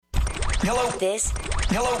Hello. This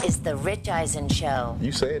is the Rich Eisen Show.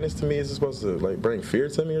 You saying this to me, is it supposed to bring fear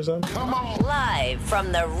to me or something? Come on. Live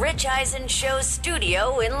from the Rich Eisen Show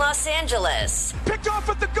studio in Los Angeles. Picked off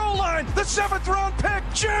at the goal line. The 7th round pick,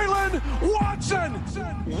 Jalen Watson.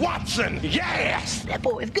 Watson, yes. That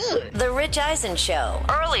boy is good. The Rich Eisen Show.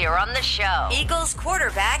 Earlier on the show, Eagles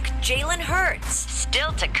quarterback Jalen Hurts.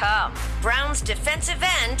 Still to come, Browns defensive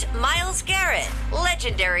end Myles Garrett.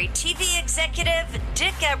 Legendary TV executive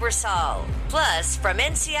Dick Ebersol. Plus, from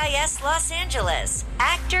NCIS Los Angeles,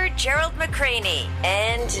 actor Gerald McCraney.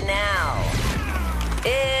 And now,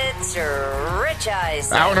 it's Rich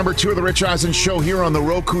Eisen. Hour number 2 of the Rich Eisen Show here on the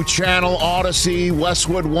Roku channel, Odyssey,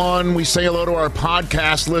 Westwood One. We say hello to our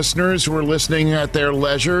podcast listeners who are listening at their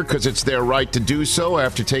leisure because it's their right to do so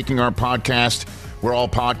after taking our podcast where all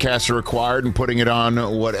podcasts are required and putting it on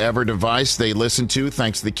whatever device they listen to.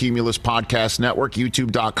 Thanks to the Cumulus Podcast Network,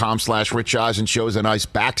 youtube.com/Rich Eisen Show is a nice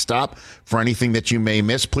backstop for anything that you may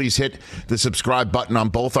miss. Please hit the subscribe button on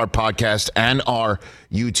both our podcast and our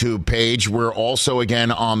YouTube page. We're also,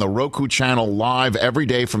 again, on the Roku channel live every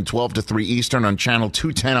day from 12 to 3 Eastern on channel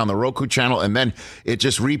 210 on the Roku channel, and then it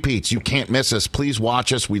just repeats. You can't miss us. Please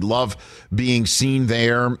watch us. We love being seen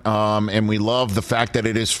there, and we love the fact that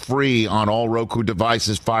it is free on all Roku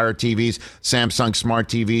devices, Fire TVs, Samsung Smart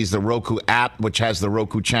TVs, the Roku app, which has the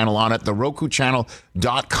Roku channel on it, the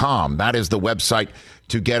RokuChannel.com. That is the website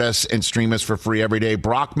to get us and stream us for free every day.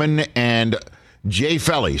 Brockman and Jay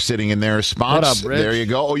Felly sitting in their spots. What up, Rich? There you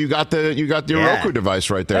go. Oh, you got your Roku device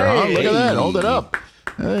right there, huh? Look at that. Hold it up.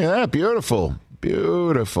 Look at that. Beautiful.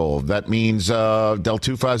 Beautiful. That means Del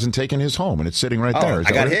Tufa hasn't taken his home, and it's sitting right there.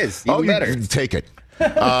 I got his. Even better. You take it.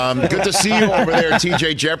 Good to see you over there,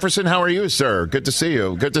 TJ Jefferson. How are you, sir? Good to see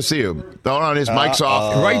you. Good to see you. Hold on, his mic's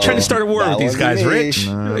off. Why are you trying to start a war with these guys, Rich?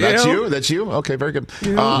 That's you? That's you? Okay, very good.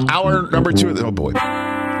 Hour number 2. Oh, boy.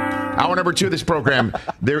 Hour number 2 of this program.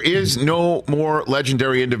 There is no more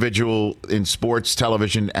legendary individual in sports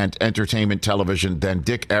television and entertainment television than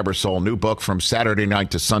Dick Ebersol. New book from Saturday night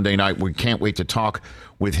to Sunday night. We can't wait to talk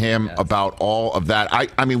with him about all of that.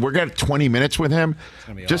 I mean, we're going to have 20 minutes with him.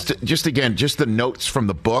 Just the notes from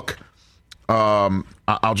the book.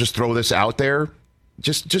 I'll just throw this out there.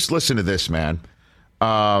 Just listen to this, man.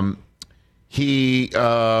 He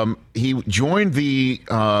joined the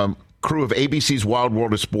crew of ABC's Wild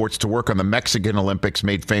World of Sports to work on the Mexican Olympics,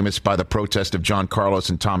 made famous by the protest of John Carlos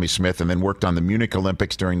and Tommy Smith, and then worked on the Munich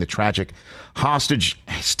Olympics during the tragic hostage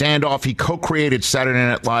standoff. He co-created Saturday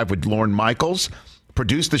Night Live with Lorne Michaels,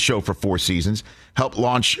 produced the show for 4 seasons, helped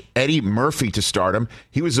launch Eddie Murphy to stardom.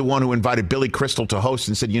 He was the one who invited Billy Crystal to host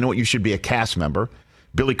and said, you know what, you should be a cast member.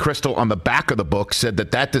 Billy Crystal, on the back of the book, said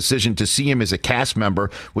that decision to see him as a cast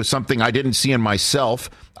member was something I didn't see in myself.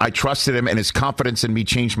 I trusted him, and his confidence in me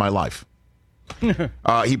changed my life.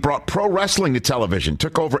 He brought pro wrestling to television,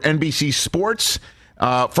 took over NBC Sports,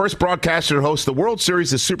 first broadcaster to host the World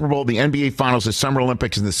Series, the Super Bowl, the NBA Finals, the Summer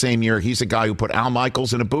Olympics in the same year. He's the guy who put Al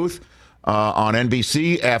Michaels in a booth on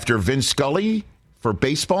NBC after Vin Scully for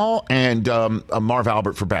baseball and Marv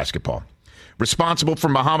Albert for basketball. Responsible for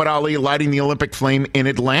Muhammad Ali lighting the Olympic flame in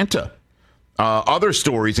Atlanta. Other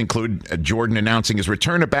stories include Jordan announcing his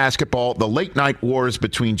return to basketball, the late-night wars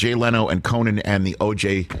between Jay Leno and Conan, and the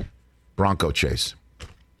O.J. Bronco chase.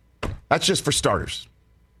 That's just for starters.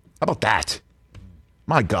 How about that?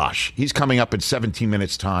 My gosh, he's coming up in 17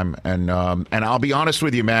 minutes' time, and I'll be honest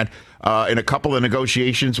with you, man. In a couple of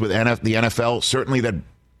negotiations with the NFL, certainly that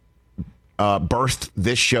birthed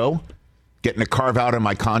this show, getting a carve out in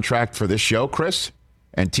my contract for this show, Chris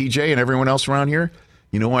and TJ and everyone else around here.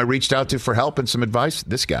 You know who I reached out to for help and some advice?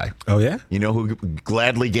 This guy. Oh, yeah? You know who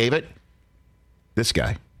gladly gave it? This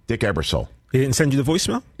guy, Dick Ebersol. He didn't send you the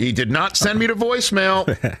voicemail? He did not send me the voicemail.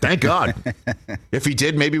 Thank God. If he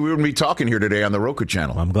did, maybe we wouldn't be talking here today on the Roku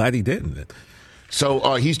channel. Well, I'm glad he didn't.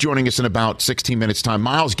 So he's joining us in about 16 minutes' time.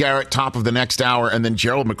 Myles Garrett, top of the next hour, and then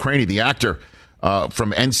Gerald McCraney, the actor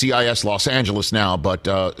from NCIS Los Angeles now, but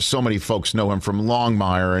so many folks know him from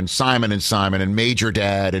Longmire and Simon and Major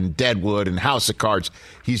Dad and Deadwood and House of Cards.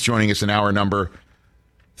 He's joining us in hour number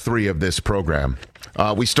 3 of this program.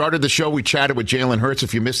 We started the show. We chatted with Jalen Hurts.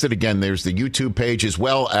 If you missed it, again, there's the YouTube page, as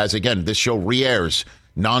well as, again, this show re-airs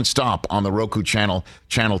nonstop on the Roku channel,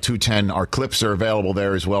 channel 210. Our clips are available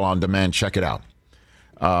there as well on demand. Check it out.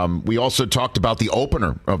 We also talked about the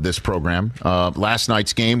opener of this program, last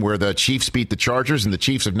night's game where the Chiefs beat the Chargers, and the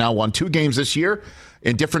Chiefs have now won 2 games this year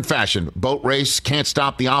in different fashion. Boat race, can't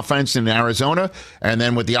stop the offense in Arizona, and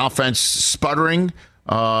then with the offense sputtering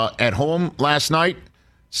at home last night,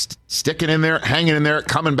 sticking in there, hanging in there,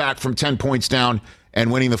 coming back from 10 points down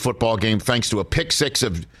and winning the football game thanks to a pick 6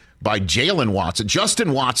 of by Jalen Watson.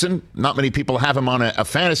 Justin Watson, not many people have him on a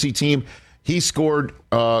fantasy team. He scored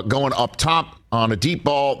going up top on a deep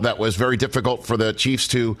ball that was very difficult for the Chiefs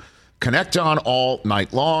to connect on all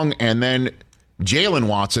night long. And then Jalen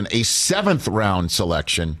Watson, a 7th-round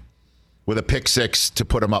selection, with a pick 6 to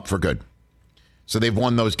put him up for good. So they've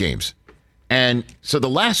won those games. And so the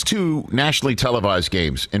last 2 nationally televised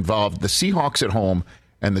games involved the Seahawks at home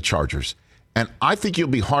and the Chargers. And I think you'll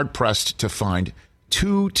be hard-pressed to find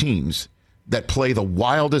 2 teams that play the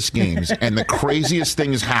wildest games and the craziest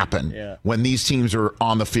things happen when these teams are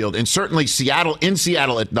on the field. And certainly Seattle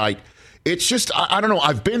at night. It's just, I don't know,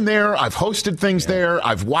 I've been there, I've hosted things there,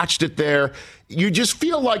 I've watched it there. You just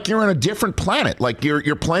feel like you're on a different planet, like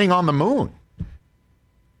you're playing on the moon.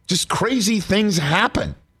 Just crazy things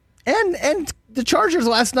happen. And the Chargers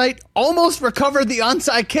last night almost recovered the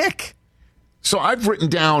onside kick. So I've written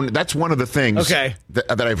down, that's one of the things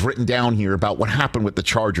that I've written down here about what happened with the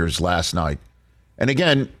Chargers last night. And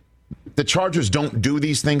again, the Chargers don't do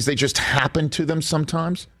these things. They just happen to them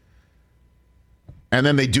sometimes. And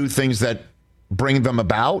then they do things that bring them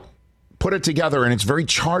about. Put it together, and it's very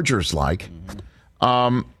Chargers-like.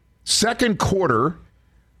 Second quarter,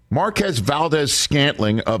 Marquez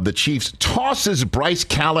Valdez-Scantling of the Chiefs tosses Bryce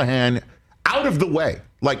Callahan out of the way,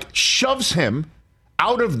 like shoves him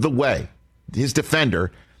out of the way, his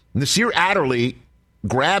defender. Nasir Adderley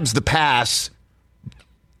grabs the pass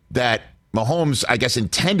that Mahomes, I guess,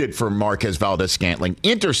 intended for Marquez Valdez-Scantling.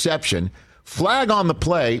 Interception, flag on the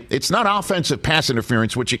play. It's not offensive pass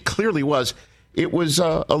interference, which it clearly was. It was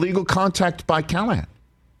illegal contact by Callahan.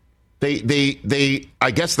 They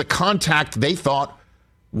I guess the contact they thought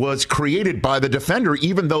was created by the defender,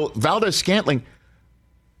 even though Valdez-Scantling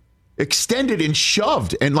extended and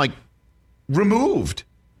shoved and, like, removed.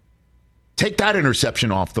 Take that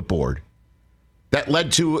interception off the board. That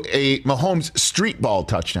led to a Mahomes street ball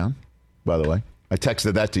touchdown, by the way. I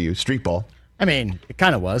texted that to you, street ball. I mean, it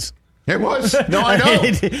kind of was. It was. No, I know.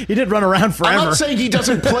 He did run around forever. I'm not saying he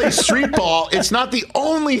doesn't play street ball. It's not the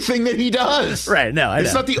only thing that he does. Right, no, I know.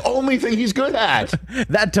 It's not the only thing he's good at.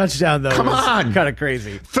 That touchdown, though, was kind of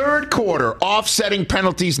crazy. Third quarter, offsetting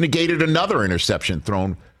penalties negated another interception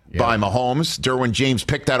thrown by Mahomes. Derwin James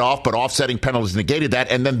picked that off, but offsetting penalties negated that.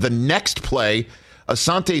 And then the next play,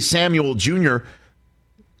 Asante Samuel Jr.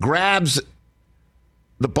 grabs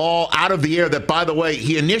the ball out of the air that, by the way,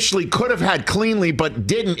 he initially could have had cleanly but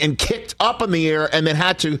didn't, and kicked up in the air and then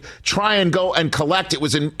had to try and go and collect. It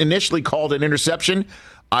was initially called an interception.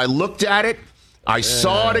 I looked at it. I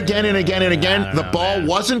saw it again and again and again. The ball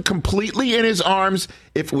wasn't completely in his arms.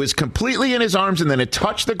 If it was completely in his arms and then it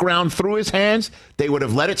touched the ground through his hands, they would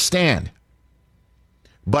have let it stand.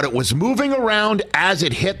 But it was moving around as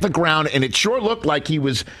it hit the ground, and it sure looked like he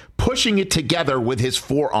was pushing it together with his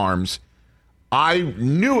forearms. I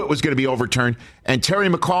knew it was going to be overturned. And Terry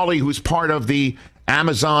McCauley, who's part of the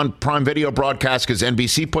Amazon Prime Video broadcast, because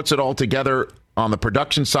NBC puts it all together on the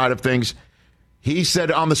production side of things, he said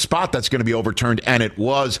on the spot that's going to be overturned, and it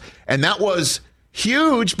was. And that was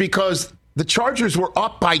huge because the Chargers were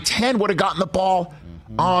up by 10, would have gotten the ball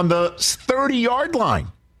on the 30-yard line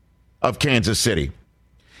of Kansas City.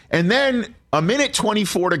 And then a minute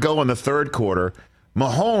 24 to go in the third quarter,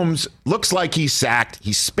 Mahomes looks like he's sacked.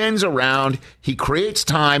 He spins around. He creates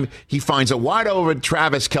time. He finds a wide open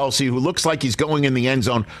Travis Kelce, who looks like he's going in the end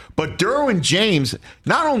zone. But Derwin James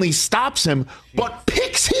not only stops him, but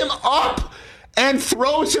picks him up and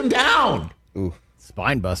throws him down. Ooh,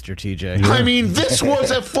 spine buster, TJ. I mean, this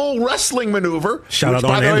was a full wrestling maneuver. Shout out by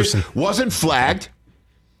on the way, Anderson. Wasn't flagged.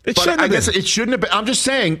 I guess it shouldn't have been. I'm just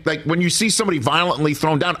saying, like, when you see somebody violently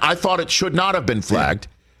thrown down, I thought it should not have been flagged.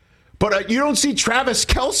 But you don't see Travis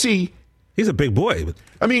Kelce. He's a big boy.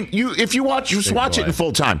 I mean, if you watch, just watch it in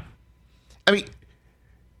full time. I mean,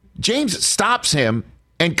 James stops him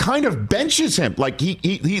and kind of benches him. Like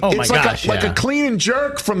it's like a clean and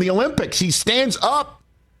jerk from the Olympics. He stands up.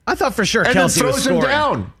 I thought for sure and Kelce then was throws scoring. him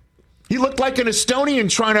down. He looked like an Estonian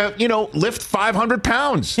trying to, lift 500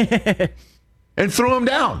 pounds and threw him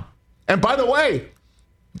down. And by the way,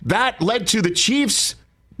 that led to the Chiefs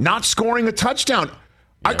not scoring a touchdown.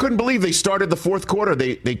 I couldn't believe they started the fourth quarter.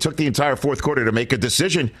 They took the entire fourth quarter to make a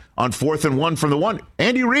decision on 4th and 1 from the 1.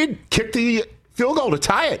 Andy Reid kicked the field goal to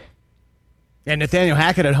tie it. And Nathaniel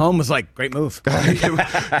Hackett at home was like, great move. But it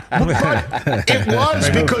was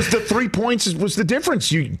because the 3 points was the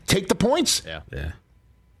difference. You take the points. Yeah.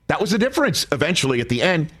 That was the difference eventually at the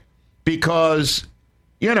end because,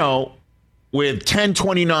 with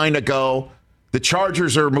 10:29 to go, the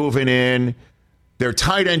Chargers are moving in. Their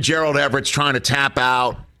tight end, Gerald Everett's trying to tap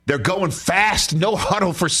out. They're going fast, no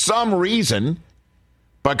huddle for some reason,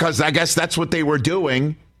 because I guess that's what they were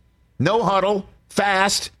doing. No huddle,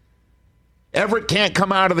 fast. Everett can't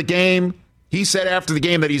come out of the game. He said after the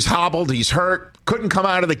game that he's hobbled, he's hurt, couldn't come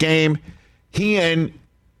out of the game. He and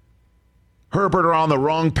Herbert are on the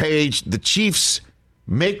wrong page. The Chiefs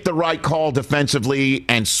make the right call defensively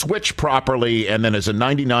and switch properly, and then as a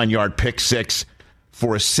 99-yard pick six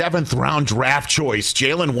for a 7th-round draft choice,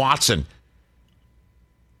 Jalen Watson,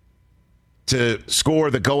 to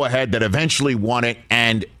score the go-ahead that eventually won it.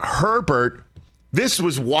 And Herbert, this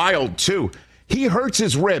was wild, too. He hurts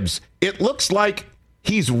his ribs. It looks like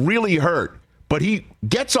he's really hurt, but he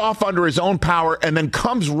gets off under his own power and then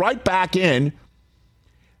comes right back in.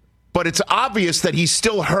 But it's obvious that he's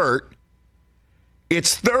still hurt.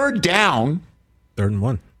 It's 3rd down. 3rd and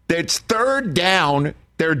 1. It's 3rd down.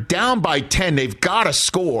 They're down by 10. They've got to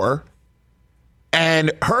score.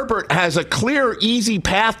 And Herbert has a clear, easy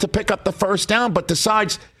path to pick up the 1st down, but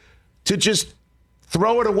decides to just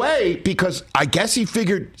throw it away because I guess he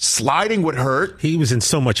figured sliding would hurt. He was in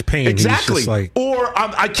so much pain. Exactly. He was just like, or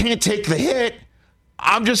I can't take the hit.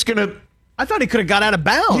 I'm just going to. I thought he could have got out of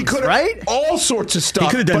bounds, He could right? All sorts of stuff. he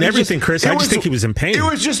could have done everything, Chris. I just think he was in pain. It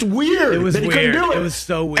was just weird. It was that he weird. couldn't do it. It was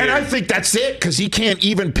so weird. And I think that's it because he can't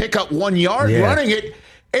even pick up 1 yard running it.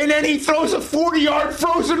 And then he throws a 40-yard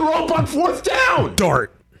frozen rope on 4th down.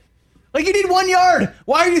 Dart. Like, you need 1 yard.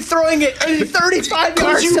 Why are you throwing it 35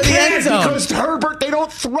 yards to the end zone? Because Herbert, they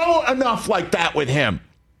don't throw enough like that with him.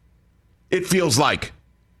 It feels like.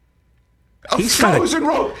 He's frozen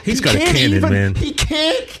rope. He's got a cannon, man. He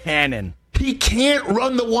can't. Cannon. He can't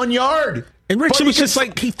run the 1 yard. And Rich, it was just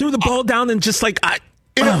like he threw the ball down and just like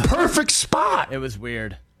in a perfect spot. It was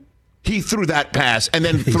weird. He threw that pass and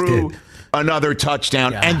then threw another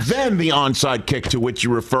touchdown. Gosh. And then the onside kick to which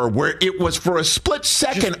you refer, where it was for a split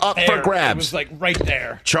second Just up there. for grabs. It was like right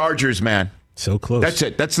there. Chargers, man. so close. That's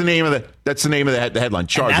it. That's the name of the headline.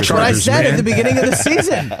 Chargers. That's what I Chargers, said man. at the beginning of the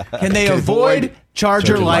season. Can they avoid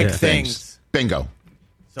Charger-like Charger-like things? Bingo.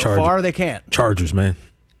 So Charger. far, they can't. Chargers, man.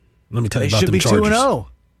 Let me tell They you about should them be Chargers.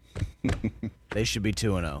 2-0. They should be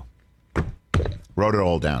 2-0. Wrote it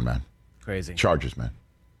all down, man. Crazy. Chargers, man.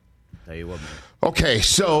 Tell you what, man. Okay,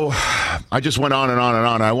 so I just went on and on and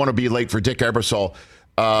on. I want to be late for Dick Ebersol.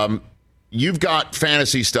 You've got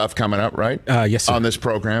fantasy stuff coming up, right? Yes, sir. On this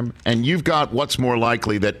program. And you've got What's More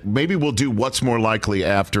Likely that maybe we'll do What's More Likely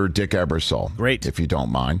after Dick Ebersol. Great. If you don't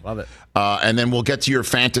mind. Love it. And then we'll get to your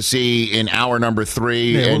fantasy in hour number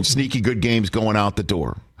 3 and sneaky good games going out the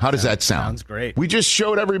door. How does that sound? Sounds great. We just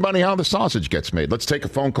showed everybody how the sausage gets made. Let's take a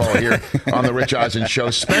phone call here on the Rich Eisen Show.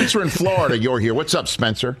 Spencer in Florida, you're here. What's up,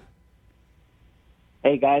 Spencer?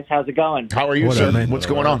 Hey, guys. How's it going? How are you, What sir? up, man? What's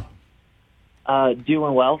going on?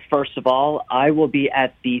 Doing well. First of all, I will be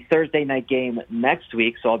at the Thursday night game next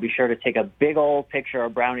week, so I'll be sure to take a big old picture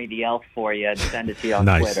of Brownie the Elf for you and send it to you on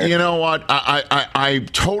Nice. Twitter. You know what? I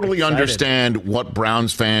totally understand what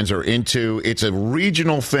Browns fans are into. It's a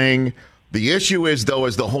regional thing. The issue is, though,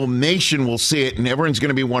 is the whole nation will see it, and everyone's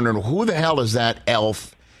going to be wondering, who the hell is that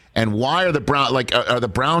elf? And why are the are the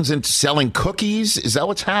Browns into selling cookies? Is that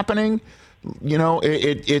what's happening? You know,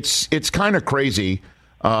 it's kind of crazy.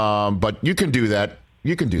 But you can do that.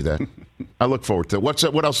 You can do that. I look forward to it.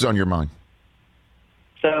 What else is on your mind?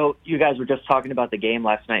 So you guys were just talking about the game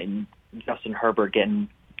last night and Justin Herbert getting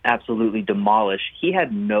absolutely demolished. He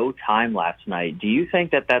had no time last night. Do you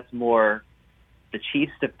think that that's more the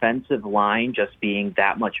Chiefs' defensive line just being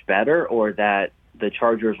that much better, or that the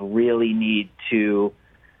Chargers really need to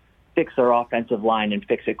fix their offensive line and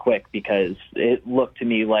fix it quick? Because it looked to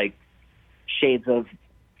me like shades of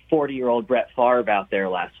 40-year-old Brett Favre out there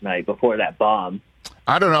last night before that bomb.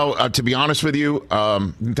 I don't know. To be honest with you,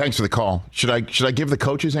 thanks for the call. Should I give the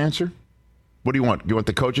coach's answer? What do you want? Do you want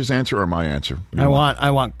the coach's answer or my answer? I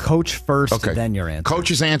want coach first, Okay. then your answer.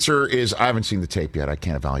 Coach's answer is I haven't seen the tape yet. I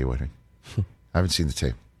can't evaluate it. I haven't seen the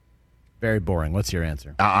tape. Very boring. What's your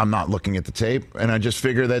answer? I'm not looking at the tape, and I just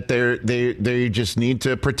figure that they just need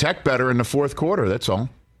to protect better in the fourth quarter. That's all.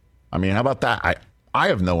 I mean, how about that? I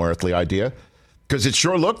have no earthly idea, because it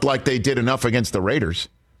sure looked like they did enough against the Raiders.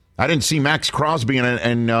 I didn't see Max Crosby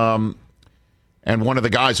and one of the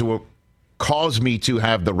guys who caused me to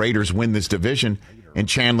have the Raiders win this division, and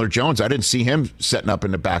Chandler Jones. I didn't see him setting up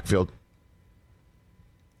in the backfield.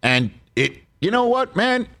 And you know what,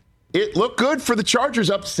 man? It looked good for the Chargers,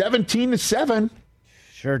 up 17-7.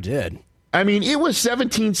 Sure did. I mean, it was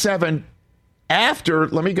 17-7 after,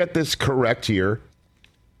 let me get this correct here.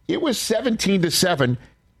 It was 17-7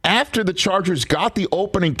 after the Chargers got the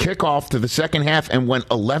opening kickoff to the second half and went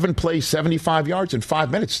 11 plays, 75 yards in 5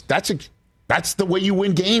 minutes. That's the way you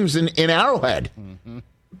win games in Arrowhead. Mm-hmm.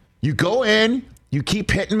 You go in, you keep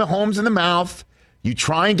hitting Mahomes in the mouth, you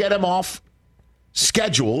try and get him off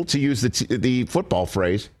schedule, to use the football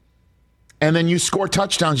phrase, and then you score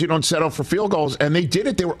touchdowns. You don't settle for field goals. And they did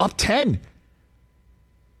it. They were up 10.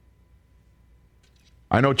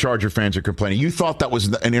 I know Charger fans are complaining. You thought that was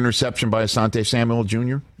an interception by Asante Samuel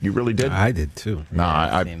Jr.? You really did? I did, too. No,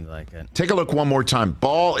 It seemed like it. Take a look one more time.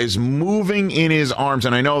 Ball is moving in his arms,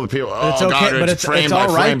 and I know the people, It's okay, God, but it's frame it's by all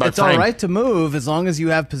right. frame by It's frame. all right to move as long as you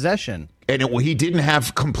have possession. And he didn't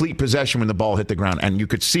have complete possession when the ball hit the ground. And you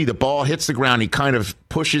could see the ball hits the ground. He kind of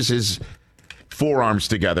pushes his forearms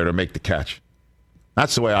together to make the catch.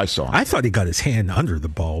 That's the way I saw it. I thought he got his hand under the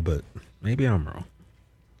ball, but maybe I'm wrong.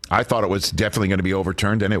 I thought it was definitely going to be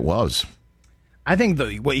overturned, and it was. I think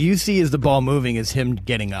what you see as the ball moving is him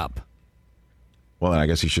getting up. Well, then I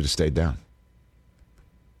guess he should have stayed down.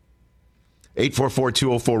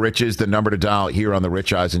 844-204-RICH is the number to dial here on the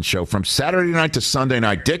Rich Eisen Show. From Saturday night to Sunday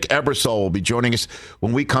night, Dick Ebersol will be joining us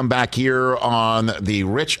when we come back here on the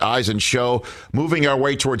Rich Eisen Show. Moving our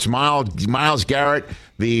way towards Myles Garrett,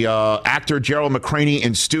 the actor Gerald McCraney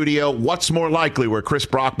in studio. What's more likely, where Chris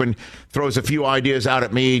Brockman throws a few ideas out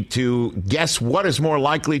at me to guess what is more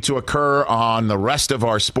likely to occur on the rest of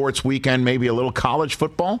our sports weekend, maybe a little college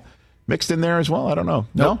football mixed in there as well. I don't know.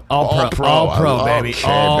 Nope. No? All pro, baby.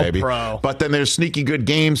 Okay, All baby. pro. But then there's sneaky good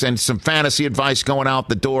games and some fantasy advice going out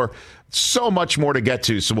the door. So much more to get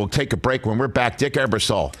to. So we'll take a break. When we're back, Dick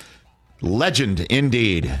Ebersol, legend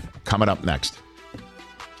indeed, coming up next.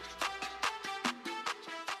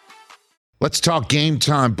 Let's talk Game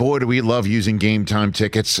Time. Boy, do we love using Game Time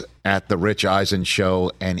tickets at the Rich Eisen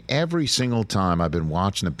Show. And every single time I've been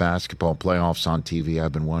watching the basketball playoffs on TV,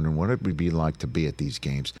 I've been wondering what it would be like to be at these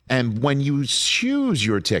games. And when you choose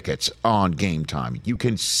your tickets on Game Time, you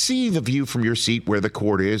can see the view from your seat where the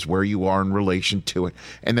court is, where you are in relation to it.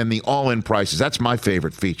 And then the all-in prices. That's my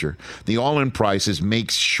favorite feature. The all-in prices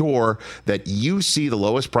makes sure that you see the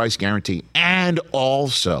lowest price guarantee and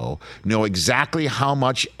also know exactly how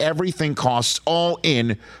much everything costs all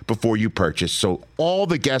in before you purchase. So all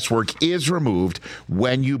the guesswork is removed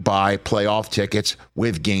when you buy playoff tickets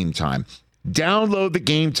with Game Time. Download the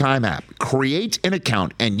Game Time app, create an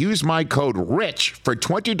account, and use my code RICH for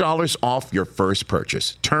 $20 off your first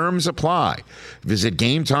purchase. Terms apply. Visit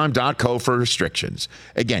GameTime.co for restrictions.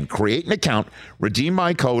 Again, create an account, redeem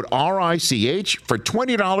my code RICH for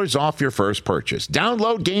 $20 off your first purchase.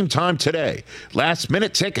 Download Game Time today. Last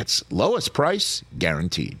minute tickets, lowest price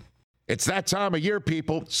guaranteed. It's that time of year,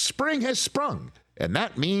 people. Spring has sprung, and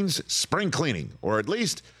that means spring cleaning, or at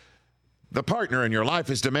least the partner in your life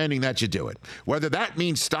is demanding that you do it. Whether that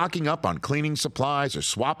means stocking up on cleaning supplies or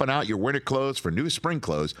swapping out your winter clothes for new spring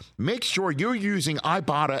clothes, make sure you're using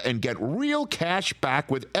Ibotta and get real cash back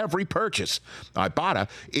with every purchase. Ibotta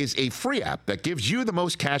is a free app that gives you the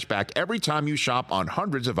most cash back every time you shop on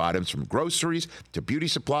hundreds of items, from groceries to beauty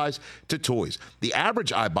supplies to toys. The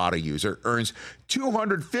average Ibotta user earns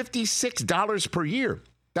 $256 per year.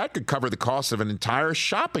 That could cover the cost of an entire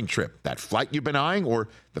shopping trip, that flight you've been eyeing, or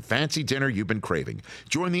the fancy dinner you've been craving.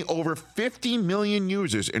 Join the over 50 million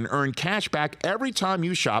users and earn cash back every time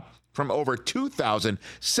you shop from over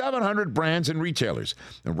 2,700 brands and retailers.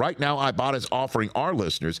 And right now, Ibotta is offering our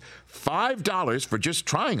listeners $5 for just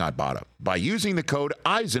trying Ibotta by using the code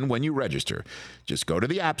EISEN when you register. Just go to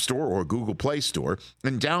the App Store or Google Play Store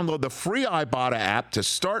and download the free Ibotta app to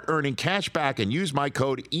start earning cash back and use my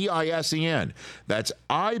code EISEN. That's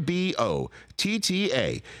IBOTTA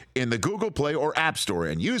in the Google Play or App Store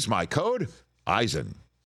and use my code EISEN.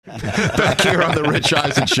 Back here on the Rich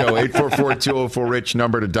Eisen Show, 844-204-RICH,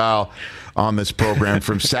 number to dial on this program.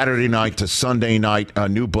 From Saturday night to Sunday night, a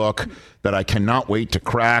new book that I cannot wait to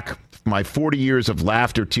crack. My 40 years of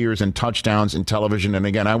laughter, tears, and touchdowns in television. And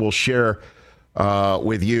again, I will share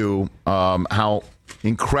with you how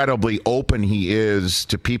incredibly open he is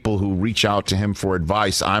to people who reach out to him for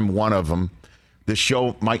advice. I'm one of them. This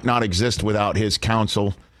show might not exist without his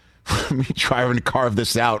counsel. Me trying to carve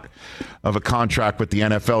this out of a contract with the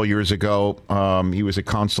NFL years ago. He was a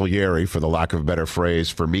consigliere, for the lack of a better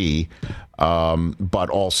phrase, for me. But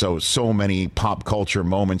also so many pop culture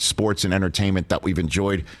moments, sports and entertainment that we've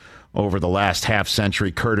enjoyed over the last half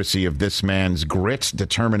century, courtesy of this man's grit,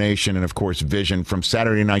 determination, and, of course, vision. From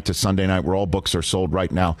Saturday night to Sunday night, where all books are sold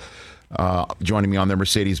right now. Joining me on the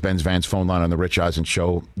Mercedes-Benz Vans phone line on the Rich Eisen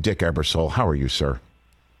Show, Dick Ebersol. How are you, sir?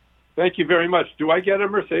 Thank you very much. Do I get a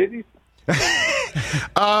Mercedes?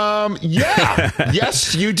 Yeah.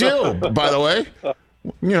 Yes, you do, by the way.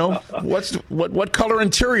 You know, what color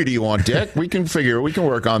interior do you want, Dick? We can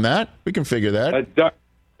work on that. We can figure that.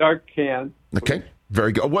 Dark can. Okay.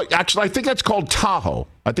 Very good. What? Actually, I think that's called Tahoe.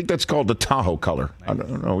 I think that's called the Tahoe color. I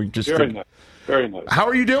don't know. We just Very nice. Very nice. How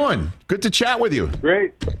are you doing? Good to chat with you.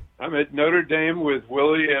 Great. I'm at Notre Dame with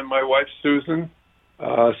Willie and my wife, Susan,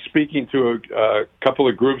 speaking to a couple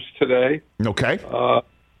of groups today. Okay.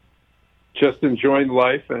 Just enjoying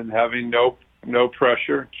life and having no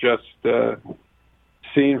pressure, just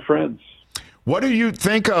seeing friends. What do you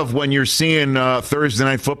think of when you're seeing Thursday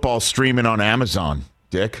Night Football streaming on Amazon,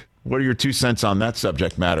 Dick? What are your 2 cents on that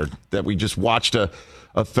subject matter? That we just watched a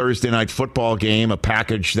Thursday Night Football game, a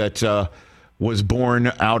package that was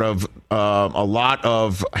born out of a lot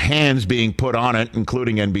of hands being put on it,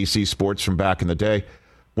 including NBC Sports from back in the day.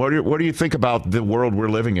 What do you think about the world we're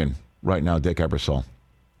living in right now, Dick Ebersol?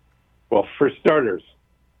 Well, for starters,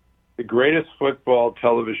 the greatest football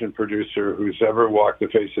television producer who's ever walked the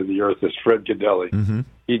face of the earth is Fred Gaudelli. Mm-hmm.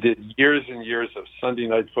 He did years and years of Sunday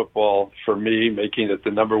Night Football for me, making it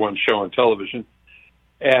the number one show on television.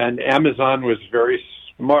 And Amazon was very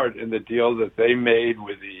smart in the deal that they made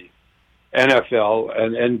with the NFL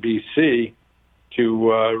and NBC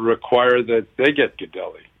to require that they get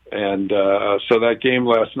Gaudelli. And so that game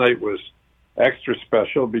last night was extra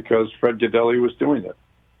special because Fred Gaudelli was doing it.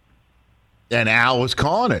 And Al was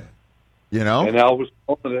calling it. You know? And Al was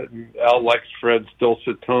calling it, and Al likes Fred's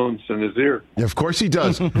dulcet tones in his ear. Yeah, of course he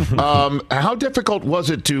does. How difficult was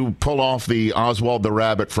it to pull off the Oswald the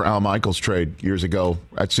Rabbit for Al Michaels trade years ago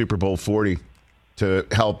at Super Bowl 40 to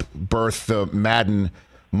help birth the Madden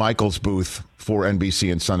Michaels booth for NBC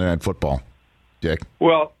and Sunday Night Football, Dick?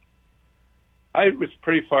 Well, I was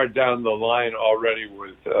pretty far down the line already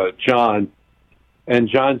with John, and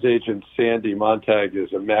John's agent, Sandy Montag,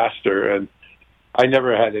 is a master, and I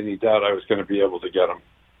never had any doubt I was going to be able to get him.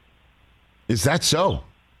 Is that so?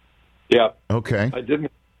 Yeah. Okay. I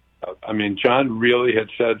didn't. I mean, John really had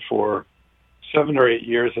said for 7 or 8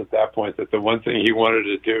 years at that point that the one thing he wanted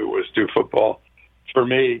to do was do football for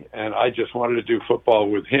me, and I just wanted to do football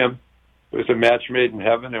with him. It was a match made in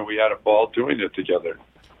heaven, and we had a ball doing it together.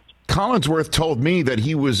 Collinsworth told me that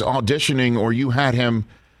he was auditioning, or you had him,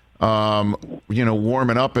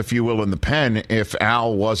 warming up, if you will, in the pen if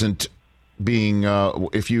Al wasn't being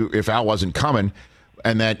if Al wasn't coming,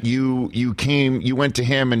 and that you went to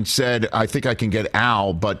him and said, I think I can get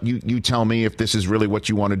Al, but you tell me if this is really what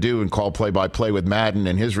you want to do and call play-by-play with Madden.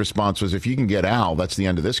 And his response was, if you can get Al, that's the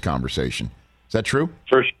end of this conversation. Is that true?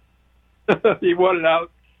 For sure. He wanted out.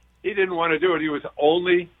 He didn't want to do it. He was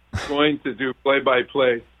only going to do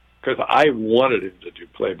play-by-play because I wanted him to do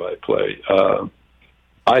play-by-play.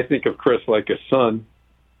 I think of Chris like a son,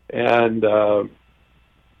 and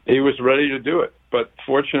he was ready to do it. But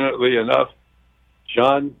fortunately enough,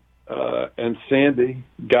 John and Sandy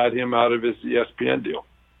got him out of his ESPN deal.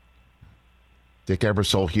 Dick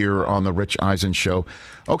Ebersol here on the Rich Eisen Show.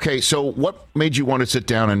 Okay, so what made you want to sit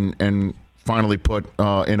down and finally put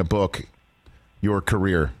in a book your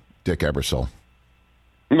career, Dick Ebersol?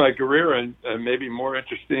 My career, and maybe more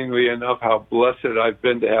interestingly enough, how blessed I've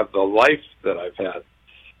been to have the life that I've had.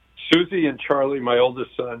 Susie and Charlie, my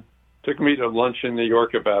oldest son, took me to lunch in New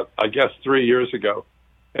York about, 3 years ago,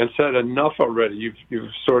 and said, enough already.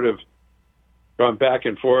 You've sort of gone back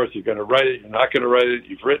and forth. You're going to write it. You're not going to write it.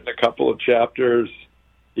 You've written a couple of chapters.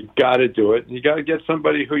 You've got to do it. And you got to get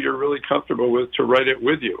somebody who you're really comfortable with to write it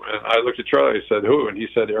with you. And I looked at Charlie. I said, who? And he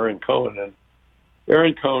said, Aaron Cohen. And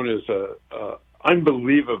Aaron Cohen is a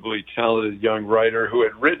unbelievably talented young writer who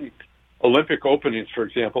had written Olympic openings, for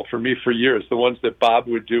example, for me for years, the ones that Bob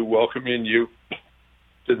would do welcoming you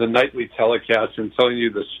to the nightly telecast and telling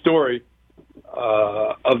you the story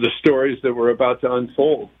of the stories that were about to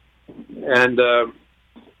unfold. And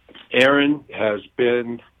Aaron has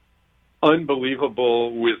been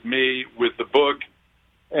unbelievable with me, with the book,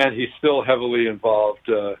 and he's still heavily involved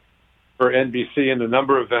for NBC in a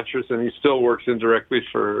number of ventures, and he still works indirectly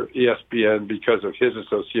for ESPN because of his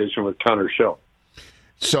association with Connor Schell.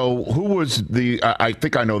 So who was I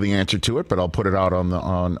think I know the answer to it, but I'll put it out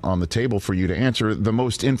on the table for you to answer, the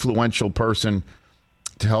most influential person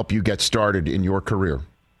to help you get started in your career,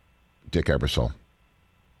 Dick Ebersol?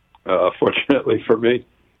 Fortunately for me,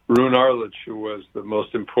 Roone Arledge, who was the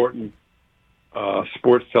most important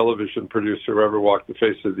sports television producer who ever walked the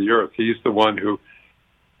face of the earth. He's the one who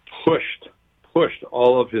pushed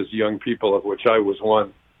all of his young people, of which I was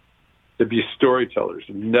one, to be storytellers,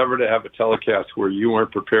 never to have a telecast where you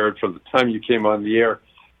weren't prepared from the time you came on the air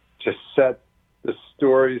to set the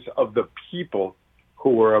stories of the people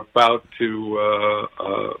who were about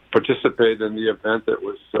to participate in the event that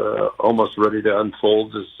was almost ready to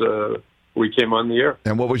unfold as we came on the air.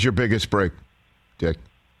 And what was your biggest break, Dick?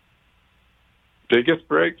 Biggest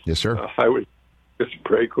break? Yes, sir. Biggest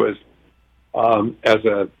break was as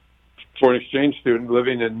a foreign exchange student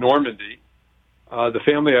living in Normandy. The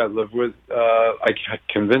family I lived with, I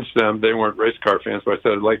convinced them, they weren't race car fans, but I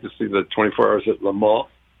said I'd like to see the 24 Hours at Le Mans.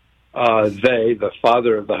 The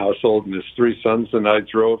father of the household and his three sons, and I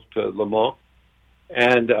drove to Le Mans.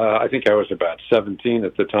 And I think I was about 17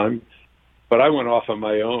 at the time. But I went off on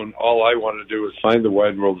my own. All I wanted to do was find the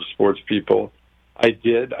wide world of sports people. I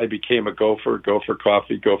did. I became a gopher, go for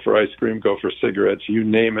coffee, go for ice cream, go for cigarettes, you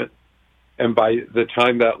name it. And by the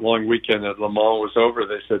time that long weekend at Le Mans was over,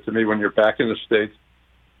 they said to me, when you're back in the States,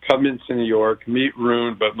 come into New York, meet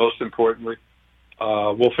Rune, but most importantly,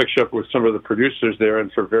 we'll fix you up with some of the producers there,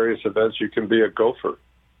 and for various events, you can be a gopher.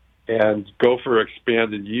 And gopher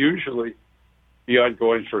expanded usually beyond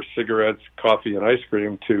going for cigarettes, coffee, and ice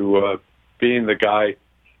cream to being the guy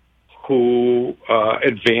who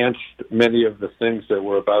advanced many of the things that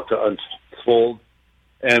were about to unfold,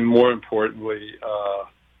 and more importantly,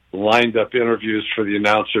 lined up interviews for the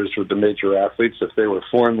announcers with the major athletes. If they were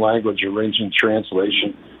foreign language, arranging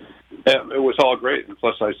translation. It was all great. And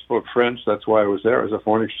plus, I spoke French. That's why I was there as a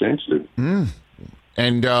foreign exchange student. Mm.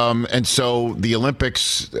 And so the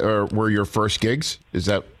Olympics were your first gigs? Is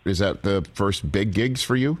that the first big gigs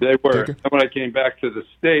for you? They were. Digger? When I came back to the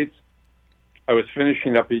States, I was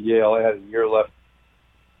finishing up at Yale. I had a year left.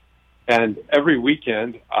 And every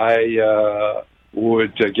weekend, I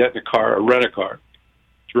would get in a car, rent a car,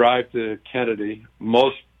 drive to Kennedy,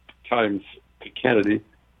 most times to Kennedy,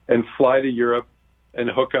 and fly to Europe and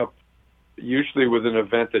hook up, usually with an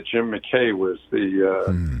event that Jim McKay was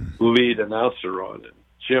the lead announcer on. And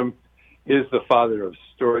Jim is the father of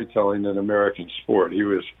storytelling in American sport. He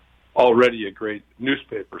was already a great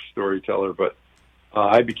newspaper storyteller, but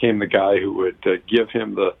I became the guy who would give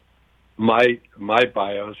him my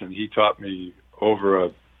bios, and he taught me over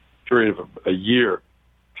a period of a year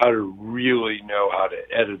how to really know how to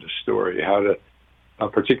edit a story, how to,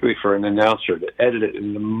 particularly for an announcer, to edit it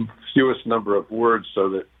in the fewest number of words so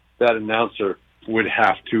that that announcer would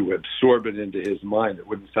have to absorb it into his mind. It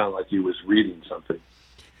wouldn't sound like he was reading something.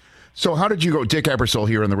 So how did you go, Dick Ebersol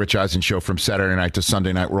here on the Rich Eisen Show, from Saturday night to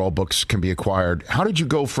Sunday night, where all books can be acquired? How did you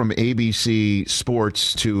go from ABC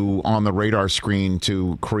Sports to on the radar screen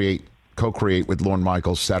to co-create with Lorne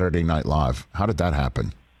Michaels Saturday Night Live? How did that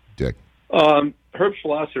happen, Dick? Herb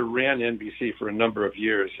Schlosser ran NBC for a number of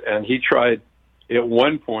years, and he tried at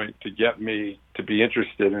one point to get me to be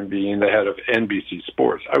interested in being the head of NBC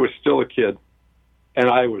Sports. I was still a kid, and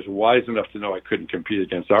I was wise enough to know I couldn't compete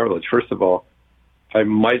against Arledge. First of all, I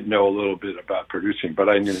might know a little bit about producing, but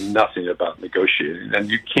I knew nothing about negotiating. And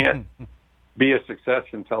you can't be a success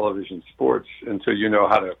in television sports until you know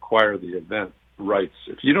how to acquire the event rights.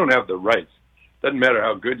 If you don't have the rights, doesn't matter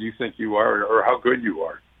how good you think you are or how good you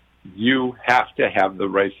are, you have to have the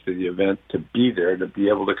rights to the event to be there, to be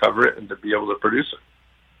able to cover it, and to be able to produce it.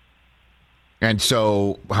 And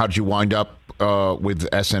so how did you wind up with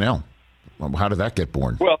SNL? How did that get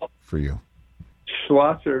born for you?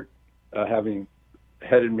 Schlosser, having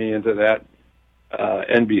headed me into that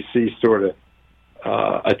NBC sort of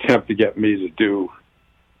attempt to get me to do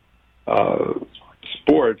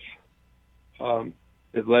sports,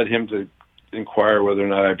 it led him to inquire whether or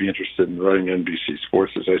not I'd be interested in running NBC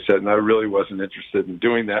Sports, as I said, and I really wasn't interested in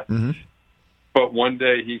doing that. Mm-hmm. But one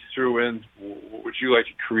day he threw in, would you like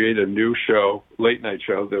to create a new show, late night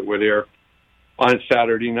show, that would air on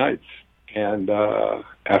Saturday nights? And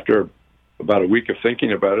after about a week of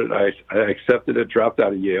thinking about it, I accepted it, dropped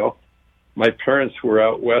out of Yale. My parents were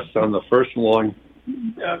out west on the first long,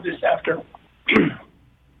 just after,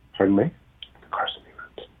 pardon me? Carson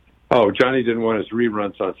reruns. Oh, Johnny didn't want his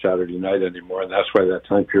reruns on Saturday night anymore, and that's why that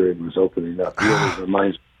time period was opening up. Really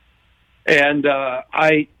reminds me. And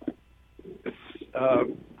I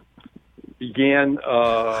began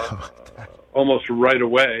almost right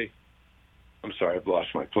away. I'm sorry, I've lost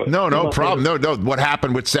my place. No problem. No. What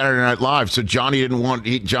happened with Saturday Night Live? So Johnny didn't want.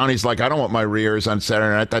 Johnny's like, I don't want my rears on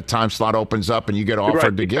Saturday night. That time slot opens up, and you get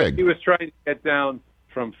offered the gig. He was trying to get down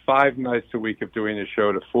from 5 nights a week of doing his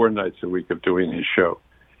show to 4 nights a week of doing his show,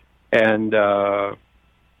 and so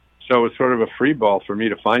it was sort of a free ball for me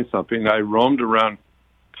to find something. I roamed around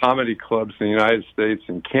comedy clubs in the United States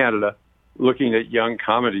and Canada, looking at young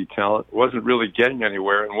comedy talent. Wasn't really getting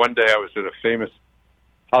anywhere. And one day I was at a famous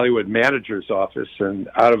Hollywood manager's office, and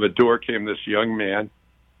out of a door came this young man,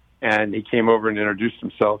 and he came over and introduced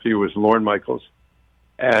himself. He was Lorne Michaels,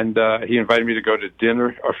 and he invited me to go to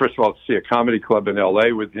dinner, or first of all, to see a comedy club in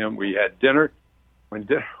L.A. with him. We had dinner. When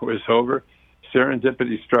dinner was over,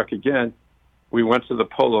 serendipity struck again. We went to the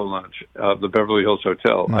Polo Lounge of the Beverly Hills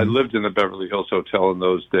Hotel. Mm-hmm. I lived in the Beverly Hills Hotel in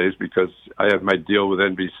those days because I had my deal with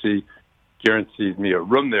NBC, guaranteed me a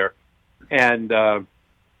room there. And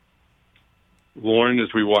Lauren,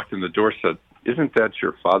 as we walked in the door, said, "Isn't that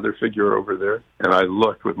your father figure over there?" And I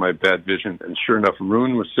looked with my bad vision, and sure enough,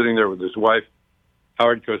 Rune was sitting there with his wife,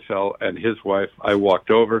 Howard Cosell, and his wife. I walked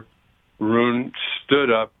over. Rune stood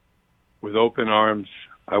up with open arms.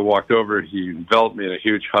 I walked over. He enveloped me in a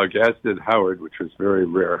huge hug, as did Howard, which was very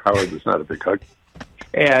rare. Howard was not a big hug.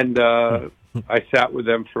 And I sat with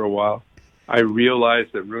them for a while. I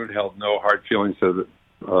realized that Rune held no hard feelings of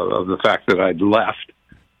the fact that I'd left.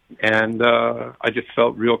 And I just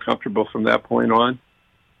felt real comfortable from that point on,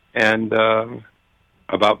 and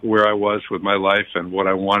about where I was with my life and what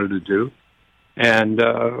I wanted to do. And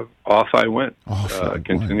off I went,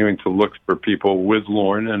 continuing to look for people with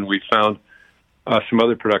Lauren, and we found some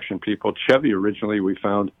other production people. Chevy originally we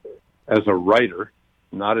found as a writer,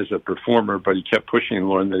 not as a performer, but he kept pushing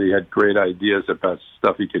Lauren that he had great ideas about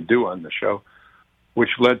stuff he could do on the show, which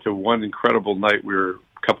led to one incredible night. We were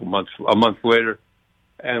a month later,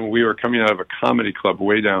 and we were coming out of a comedy club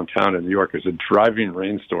way downtown in New York. It was a driving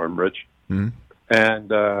rainstorm, Rich. Mm-hmm.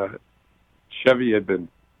 And Chevy had been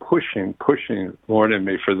pushing Lauren and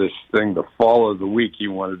me for this thing, the fall of the week he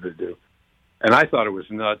wanted to do. And I thought it was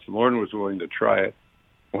nuts. Lauren was willing to try it.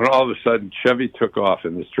 When all of a sudden, Chevy took off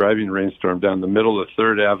in this driving rainstorm down the middle of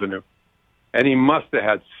 3rd Avenue. And he must have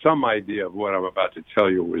had some idea of what I'm about to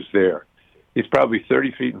tell you was there. He's probably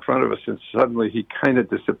 30 feet in front of us, and suddenly he kind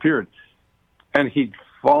of disappeared. And he'd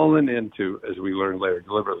fallen into, as we learned later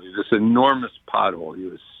deliberately, this enormous pothole. He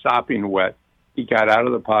was sopping wet. He got out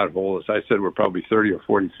of the pothole. As I said, we're probably 30 or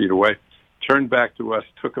 40 feet away, turned back to us,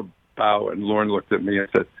 took a bow, and Lauren looked at me and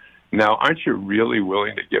said, "Now, aren't you really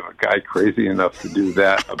willing to give a guy crazy enough to do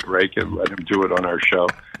that a break and let him do it on our show?"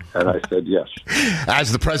 And I said, yes.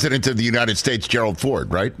 As the president of the United States, Gerald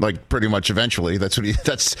Ford, right? Like pretty much eventually. That's what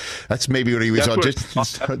that's maybe what he was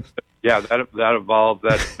auditioning. Yeah, that evolved.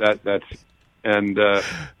 And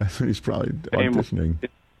that's what he's probably auditioning.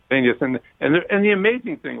 And the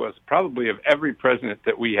amazing thing was, probably of every president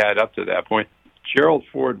that we had up to that point, Gerald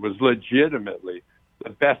Ford was legitimately the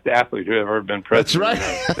best athlete who had ever been president. That's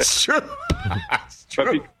right. That's true. That's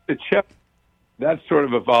true. But that sort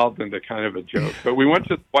of evolved into kind of a joke. But we went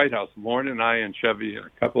to the White House, Lauren and I and Chevy and a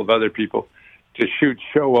couple of other people, to shoot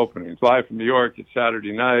show openings live from New York. It's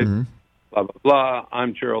Saturday night, blah, blah, blah.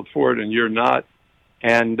 I'm Gerald Ford and you're not.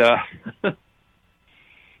 And the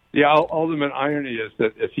ultimate irony is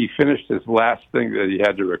that if he finished his last thing that he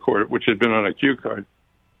had to record, which had been on a cue card,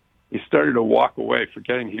 he started to walk away,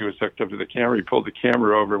 forgetting he was hooked up to the camera. He pulled the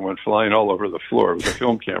camera over and went flying all over the floor. It was a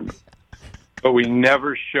film camera. But we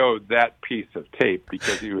never showed that piece of tape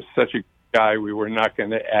because he was such a guy we were not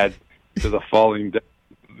going to add to the falling down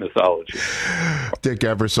mythology. Dick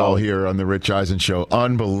Ebersol here on the Rich Eisen Show.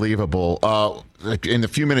 Unbelievable. In the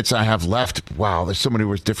few minutes I have left, wow, there's so many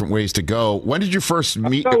different ways to go. When did you first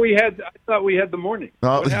meet? I thought we had the morning. I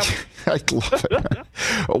love it.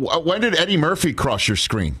 When did Eddie Murphy cross your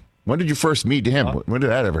screen? When did you first meet him? When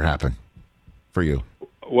did that ever happen for you?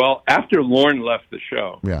 Well, after Lauren left the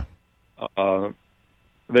show,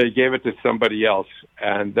 they gave it to somebody else,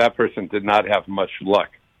 and that person did not have much luck.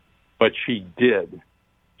 But she did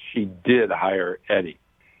hire Eddie.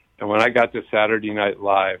 And when I got to Saturday Night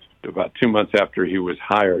Live, about 2 months after he was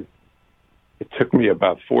hired, it took me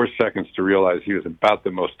about 4 seconds to realize he was about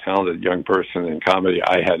the most talented young person in comedy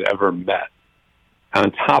I had ever met. On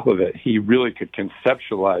top of it, he really could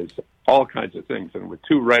conceptualize all kinds of things. And with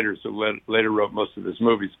two writers who later wrote most of his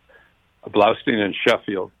movies, Blaustein and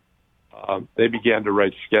Sheffield, they began to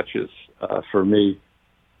write sketches for me,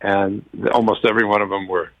 and almost every one of them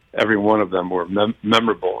were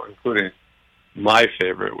memorable, including my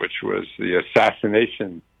favorite, which was the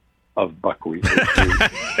assassination of Buckwheat.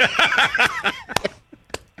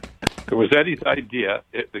 It was Eddie's idea.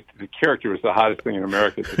 The character was the hottest thing in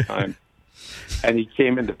America at the time. And he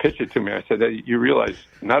came in to pitch it to me. I said, "Eddie, you realize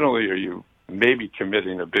not only are you maybe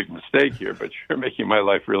committing a big mistake here, but you're making my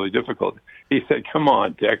life really difficult." He said, "Come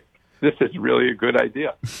on, Dick, this is really a good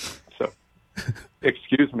idea." So,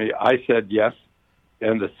 excuse me, I said yes.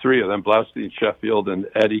 And the three of them, Blaustein, Sheffield, and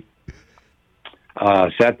Eddie,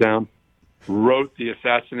 sat down, wrote the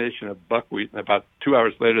assassination of Buckwheat, and about 2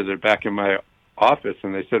 hours later, they're back in my office,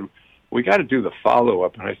 and they said, "We got to do the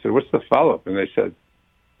follow-up." And I said, "What's the follow-up?" And they said,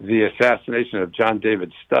 "The assassination of John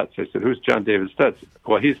David Stutz." I said, "Who's John David Stutz?"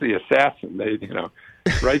 "Well, he's the assassin." They,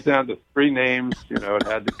 write down the three names. It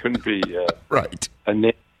couldn't be right a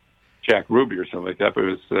name, Jack Ruby or something like that, but it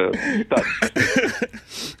was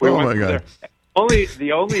Stutz. Oh my God!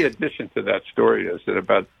 The only addition to that story is that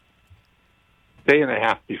about a day and a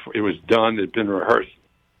half before it was done, it had been rehearsed.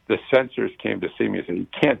 the censors came to see me and said, "You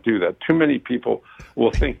can't do that. Too many people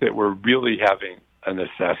will think that we're really having an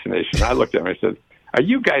assassination." I looked at him and I said, "Are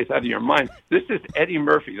you guys out of your mind? This is Eddie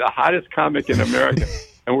Murphy, the hottest comic in America,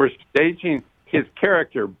 and we're staging his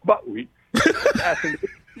character, but we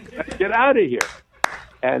get out of here."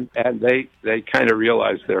 And they kind of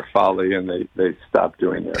realized their folly, and they stopped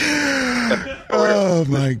doing that. Oh,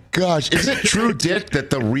 my gosh. Is it true, Dick,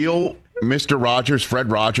 that the real Mr. Rogers,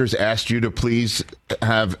 Fred Rogers, asked you to please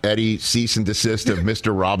have Eddie cease and desist of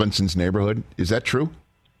Mr. Robinson's Neighborhood? Is that true?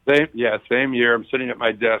 Same year. I'm sitting at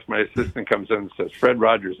my desk. My assistant comes in and says, "Fred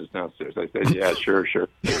Rogers is downstairs." I said, "Yeah, sure."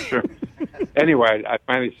 Anyway, I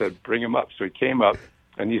finally said, "Bring him up." So he came up,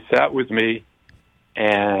 and he sat with me,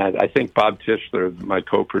 and I think Bob Tischler, my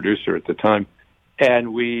co-producer at the time,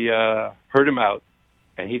 and we heard him out,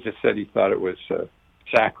 and he just said he thought it was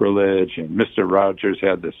sacrilege, and Mr. Rogers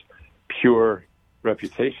had this pure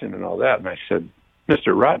reputation and all that. And I said,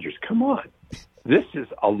 "Mr. Rogers, come on. This is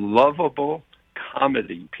a lovable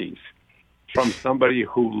comedy piece from somebody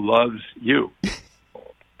who loves you."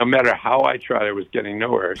 No matter how I tried, I was getting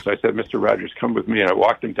nowhere. So I said, "Mr. Rogers, come with me." And I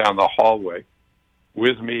walked him down the hallway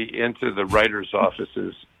with me into the writer's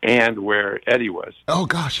offices and where Eddie was. Oh,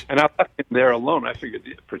 gosh. And I left him there alone. I figured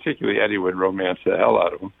particularly Eddie would romance the hell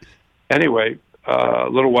out of him. Anyway, a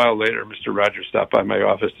little while later, Mr. Rogers stopped by my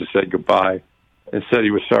office to say goodbye and said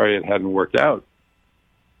he was sorry it hadn't worked out.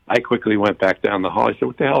 I quickly went back down the hall. I said,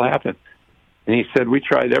 "What the hell happened?" And he said, "We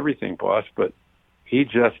tried everything, boss, but he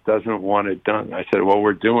just doesn't want it done." I said, "Well,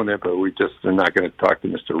 we're doing it, but we just are not going to talk to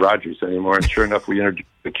Mr. Rogers anymore." And sure enough, we introduced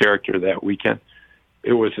the character that weekend.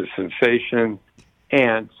 It was a sensation,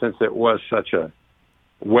 and since it was such a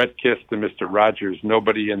wet kiss to Mr. Rogers,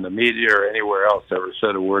 nobody in the media or anywhere else ever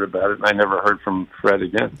said a word about it, and I never heard from Fred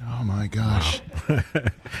again. Oh, my gosh.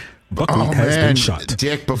 Buckwheat has been shot.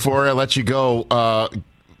 Dick, before I let you go,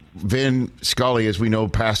 Vin Scully, as we know,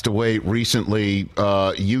 passed away recently.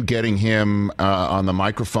 You getting him on the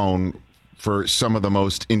microphone for some of the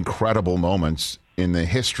most incredible moments in the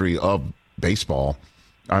history of baseball.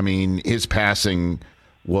 I mean, his passing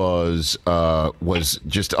was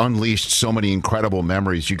just unleashed so many incredible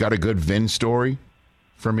memories. You got a good Vin story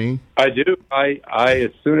for me? I do. I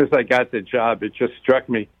as soon as I got the job, it just struck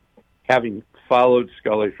me, having followed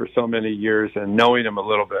Scully for so many years and knowing him a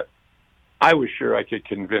little bit, I was sure I could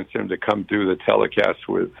convince him to come do the telecast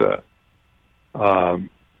with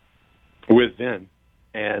Vin.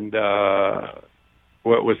 And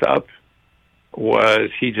what was up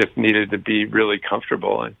was he just needed to be really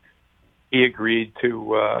comfortable, and he agreed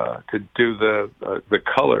to do the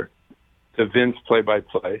color to Vin's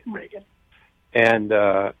play-by-play. Reagan. And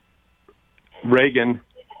Reagan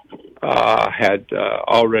had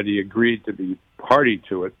already agreed to be party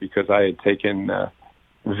to it because I had taken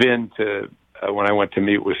Vin to when I went to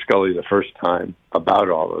meet with Scully the first time about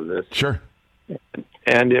all of this. Sure.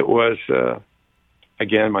 And it was,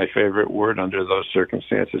 again, my favorite word under those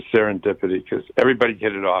circumstances, serendipity, because everybody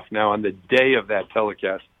hit it off. Now, on the day of that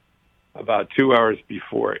telecast, about 2 hours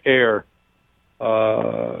before air,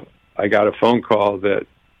 I got a phone call that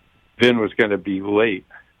Vin was going to be late.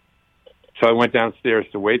 So I went downstairs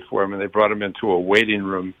to wait for him, and they brought him into a waiting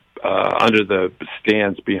room under the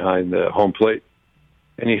stands behind the home plate.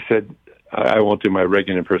 And he said, I won't do my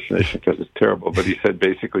Reagan impersonation because it's terrible, but he said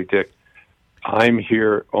basically, "Dick, I'm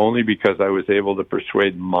here only because I was able to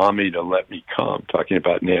persuade Mommy to let me come," talking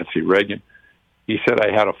about Nancy Reagan. He said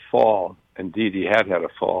I had a fall. Indeed, he had a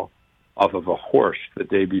fall off of a horse the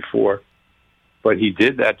day before. But he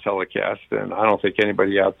did that telecast, and I don't think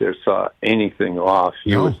anybody out there saw anything off.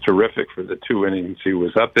 He was terrific for the 2 innings he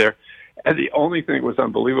was up there. And the only thing that was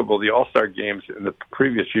unbelievable, the All-Star games in the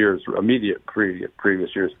previous years,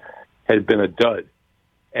 previous years, had been a dud.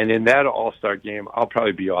 And in that All-Star game, I'll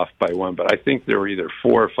probably be off by one, but I think there were either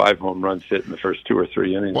 4 or 5 home runs hit in the first 2 or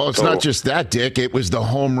 3 innings. Well, it's not just that, Dick. It was the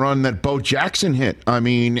home run that Bo Jackson hit. I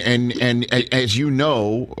mean, and as you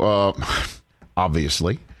know,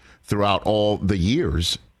 obviously, throughout all the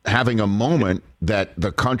years, having a moment that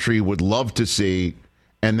the country would love to see,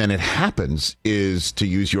 and then it happens, is, to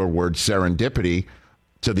use your word, serendipity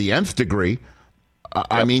to the nth degree.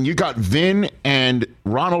 I mean, you got Vin and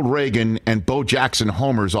Ronald Reagan and Bo Jackson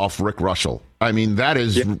homers off Rick Russell. I mean, that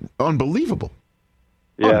is unbelievable.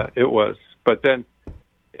 Yeah, it was. But then,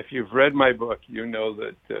 if you've read my book, you know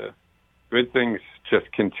that good things just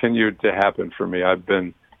continued to happen for me. I'll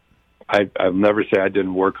never say I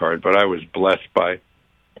didn't work hard, but I was blessed by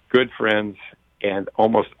good friends and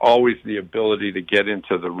almost always the ability to get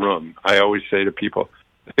into the room. I always say to people,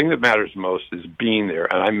 the thing that matters most is being there.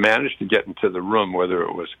 And I managed to get into the room, whether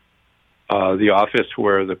it was the office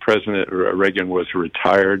where the President Reagan was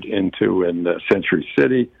retired into in Century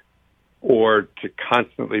City, or to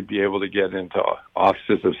constantly be able to get into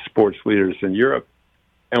offices of sports leaders in Europe.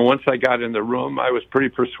 And once I got in the room, I was pretty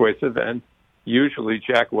persuasive, and usually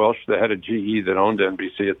Jack Welch, the head of GE that owned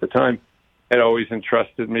NBC at the time, had always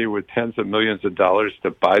entrusted me with tens of millions of dollars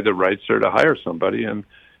to buy the rights or to hire somebody. And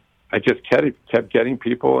I just kept getting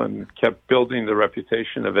people and kept building the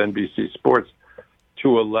reputation of NBC Sports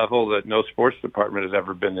to a level that no sports department has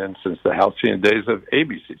ever been in since the halcyon days of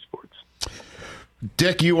ABC Sports.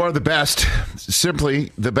 Dick, you are the best,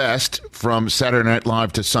 simply the best, from Saturday Night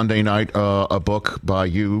Live to Sunday Night, a book by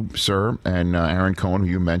you, sir, and Aaron Cohen, who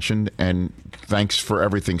you mentioned, and thanks for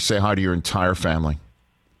everything. Say hi to your entire family.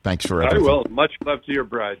 Thanks for everything. I will. Much love to your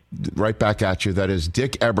bride. Right back at you. That is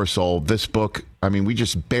Dick Ebersol. This book, I mean, we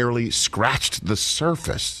just barely scratched the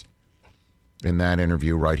surface in that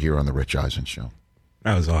interview right here on The Rich Eisen Show.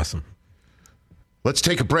 That was awesome. Let's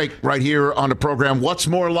take a break right here on the program. What's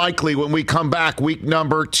more likely when we come back? Week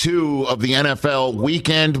number 2 of the NFL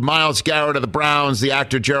weekend. Myles Garrett of the Browns, the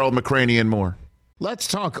actor Gerald McCraney, and more. Let's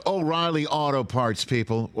talk O'Reilly Auto Parts,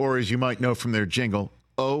 people, or as you might know from their jingle,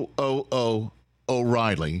 O-O-O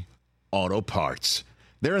O'Reilly Auto Parts.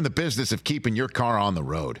 They're in the business of keeping your car on the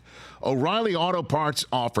road. O'Reilly Auto Parts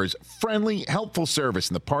offers friendly, helpful service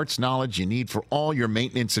and the parts knowledge you need for all your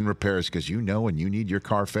maintenance and repairs, because you know when you need your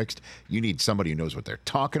car fixed, you need somebody who knows what they're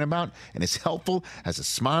talking about and is helpful, has a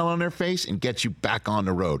smile on their face, and gets you back on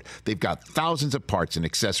the road. They've got thousands of parts and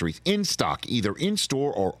accessories in stock, either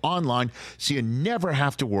in-store or online, so you never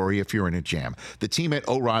have to worry if you're in a jam. The team at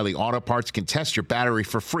O'Reilly Auto Parts can test your battery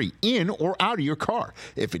for free in or out of your car.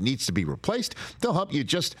 If it needs to be replaced, they'll help you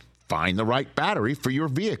just find the right battery for your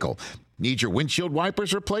vehicle. Need your windshield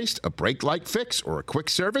wipers replaced, a brake light fix, or a quick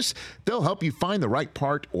service? They'll help you find the right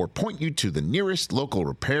part or point you to the nearest local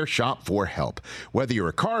repair shop for help. Whether you're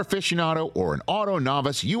a car aficionado or an auto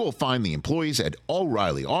novice, you will find the employees at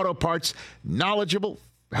O'Reilly Auto Parts knowledgeable,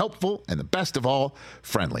 helpful, and the best of all,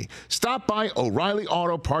 friendly. Stop by O'Reilly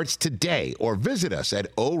Auto Parts today or visit us at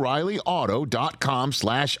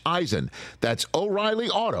O'ReillyAuto.com/Eisen. That's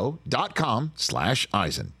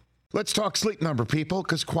O'ReillyAuto.com/Eisen. Let's talk Sleep Number, people,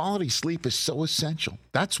 because quality sleep is so essential.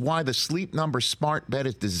 That's why the Sleep Number smart bed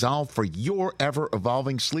is designed for your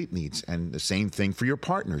ever-evolving sleep needs, and the same thing for your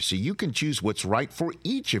partner, so you can choose what's right for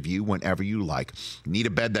each of you whenever you like. Need a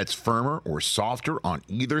bed that's firmer or softer on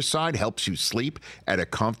either side, helps you sleep at a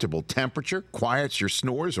comfortable temperature, quiets your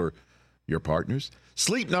snores or your partner's?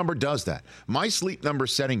 Sleep Number does that. My Sleep Number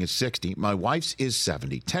setting is 60. My wife's is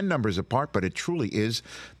 70. 10 numbers apart, but it truly is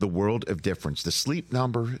the world of difference. The Sleep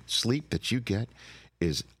Number sleep that you get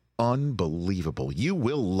is unbelievable. You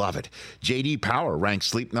will love it. J.D. Power ranks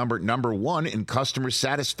Sleep Number number 1 in customer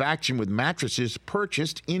satisfaction with mattresses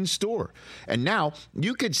purchased in store. And now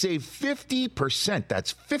you could save 50%.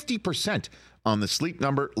 That's 50% on the Sleep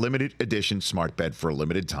Number limited edition smart bed for a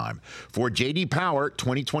limited time. For J.D. Power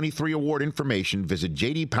 2023 award information, visit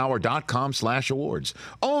jdpower.com/awards.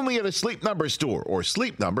 Only at a Sleep Number store or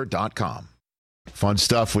sleepnumber.com. Fun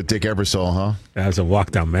stuff with Dick Ebersol, huh? That was a walk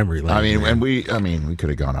down memory lane. I mean, we could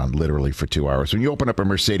have gone on literally for 2 hours. When you open up a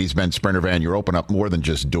Mercedes-Benz Sprinter van, you're opening up more than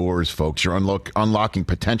just doors, folks. You're unlocking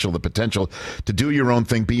potential, the potential to do your own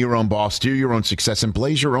thing, be your own boss, steer your own success, and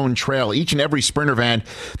blaze your own trail. Each and every Sprinter van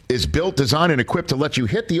is built, designed, and equipped to let you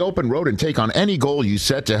hit the open road and take on any goal you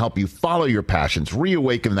set, to help you follow your passions,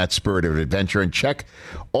 reawaken that spirit of adventure, and check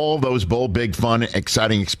all those bold, big, fun,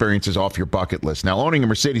 exciting experiences off your bucket list. Now, owning a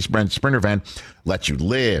Mercedes-Benz Sprinter van lets you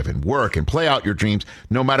live and work and play out your dreams,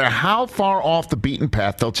 no matter how far off the beaten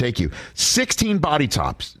path they'll take you. 16 body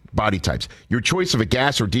types, your choice of a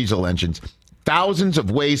gas or diesel engines, thousands of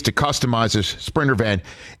ways to customize this Sprinter van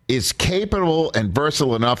is capable and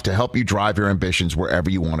versatile enough to help you drive your ambitions wherever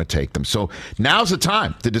you want to take them. So now's the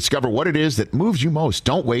time to discover what it is that moves you most.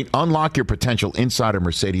 Don't wait. Unlock your potential inside a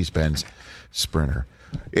Mercedes-Benz Sprinter.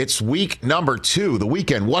 It's week number 2, the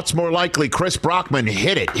weekend. What's more likely? Chris Brockman,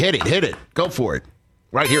 hit it. Go for it.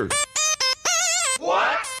 Right here.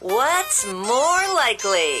 What's more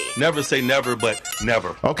likely? Never say never, but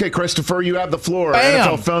never. Okay, Christopher, you have the floor. Bam.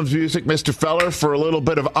 NFL Films Music, Mr. Feller, for a little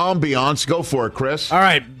bit of ambiance. Go for it, Chris. All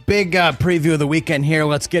right, big preview of the weekend here.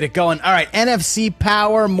 Let's get it going. All right, NFC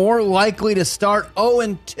Power, more likely to start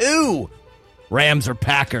 0-2. Rams or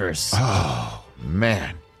Packers? Oh,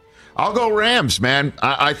 man. I'll go Rams, man.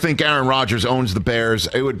 I think Aaron Rodgers owns the Bears.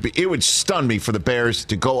 It would stun me for the Bears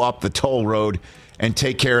to go up the toll road and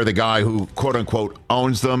take care of the guy who, quote unquote,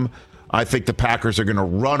 owns them. I think the Packers are going to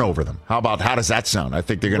run over them. How does that sound? I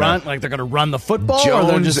think they're going to they're going to run the football. Jones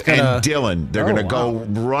or they're just gonna... and Dillon. They're going to go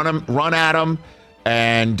run at them.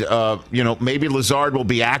 And, maybe Lazard will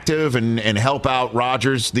be active and help out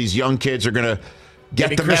Rodgers. These young kids are going to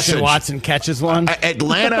get Maybe the Christian message. Watson catches one.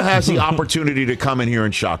 Atlanta has the opportunity to come in here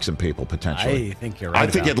and shock some people, potentially. I think you're right. I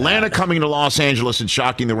think about Atlanta that. coming to Los Angeles and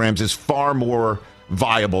shocking the Rams is far more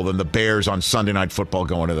viable than the Bears on Sunday Night Football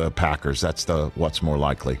going to the Packers. That's what's more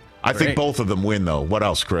likely. I think both of them win, though. What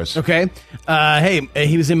else, Chris? Okay. Hey,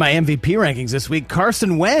 he was in my MVP rankings this week.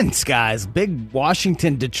 Carson Wentz, guys. Big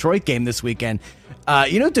Washington-Detroit game this weekend.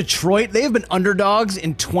 Detroit, they have been underdogs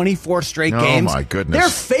in 24 straight games. Oh, my goodness.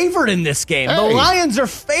 They're favored in this game. Hey. The Lions are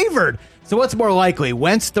favored. So what's more likely?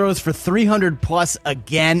 Wentz throws for 300-plus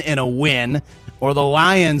again in a win, or the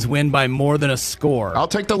Lions win by more than a score? I'll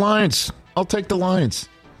take the Lions.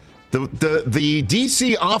 The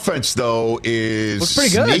DC offense, though, is Looks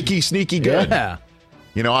pretty good. sneaky good. Yeah.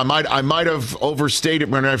 I might have overstated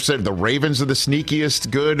when I've said the Ravens are the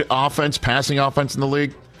sneakiest good passing offense in the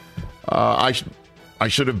league. I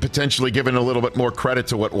should have potentially given a little bit more credit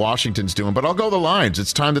to what Washington's doing, but I'll go the Lions.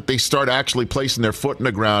 It's time that they start actually placing their foot in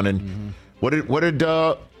the ground. And what did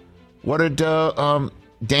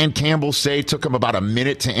Dan Campbell say? It took him about a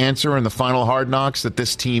minute to answer in the final Hard Knocks that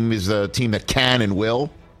this team is a team that can and will.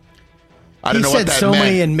 I don't know what that so meant.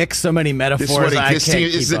 many and mixed so many metaphors. This team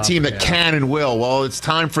is the team that can and will. Well, it's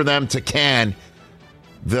time for them to can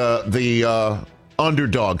the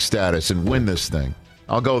underdog status and win this thing.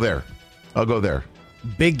 I'll go there.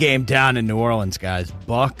 Big game down in New Orleans, guys.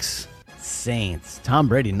 Bucks, Saints. Tom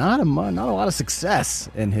Brady, not a lot of success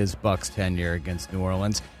in his Bucks tenure against New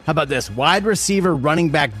Orleans. How about this? Wide receiver, running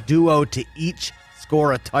back duo to each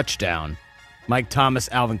score a touchdown. Mike Thomas,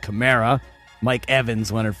 Alvin Kamara. Mike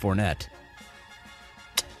Evans, Leonard Fournette.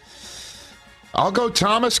 I'll go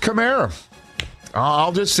Thomas Kamara.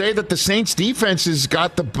 I'll just say that the Saints defense has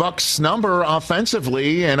got the Bucks number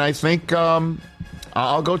offensively, and I think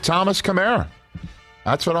I'll go Thomas Kamara.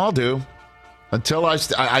 That's what I'll do. Until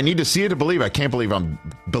I need to see it to believe. I can't believe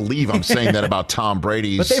I'm saying that about Tom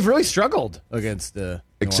Brady's. But they've really struggled against the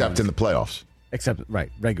except in the playoffs.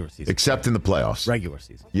 Regular season. Except in the playoffs. Regular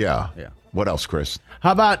season. Yeah. What else, Chris?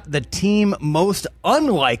 How about the team most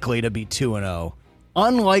unlikely to be 2-0?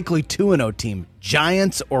 Unlikely 2-0 team,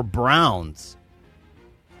 Giants or Browns?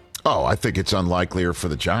 Oh, I think it's unlikelier for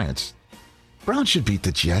the Giants. Browns should beat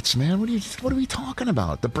the Jets, man. What are we talking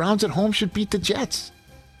about? The Browns at home should beat the Jets.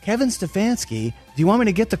 Kevin Stefanski, do you want me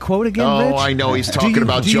to get the quote again, Rich? Oh, I know. He's talking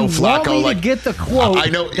about Joe Flacco. Do you want me to get the quote I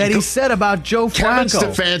know, that he said about Joe Flacco? Kevin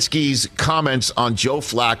Stefanski's comments on Joe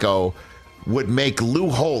Flacco would make Lou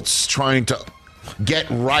Holtz trying to get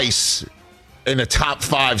Rice in a top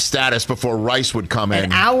 5 status before Rice would come in.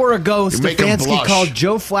 An hour ago, You make him Stefanski blush. called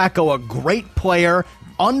Joe Flacco a great player,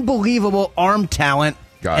 unbelievable arm talent,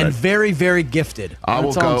 Got it. very, very gifted.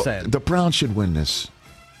 That's all I'm saying. The Browns should win this.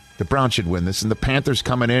 And the Panthers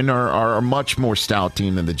coming in are a much more stout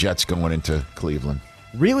team than the Jets going into Cleveland.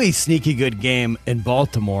 Really sneaky good game in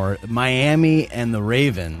Baltimore, Miami and the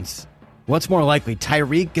Ravens. What's more likely,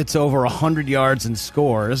 Tyreek gets over 100 yards and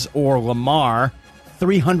scores, or Lamar,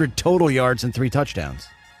 300 total yards and 3 touchdowns?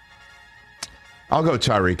 I'll go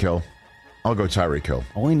Tyreek Hill.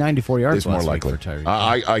 Only 94 yards It's more last likely. week for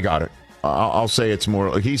Tyreek. I got it. I'll say it's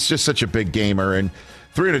more. He's just such a big gamer, and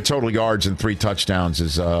 300 total yards and 3 touchdowns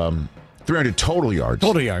is 300 total yards.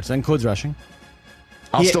 Total yards. That includes rushing.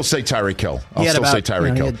 I'll still say Tyreek Hill.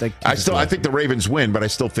 I think the Ravens win, but I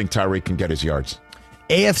still think Tyreek can get his yards.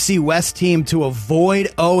 AFC West team to avoid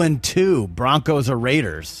 0-2, Broncos or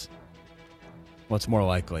Raiders? What's more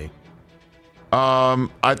likely?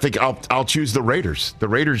 I think I'll choose the Raiders. The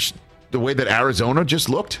Raiders, the way that Arizona just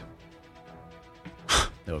looked.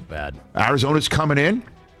 They look bad. Arizona's coming in.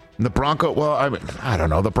 And the Broncos, I don't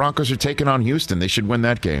know. The Broncos are taking on Houston. They should win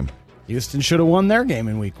that game. Houston should have won their game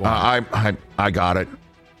in week 1. I got it.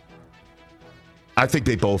 I think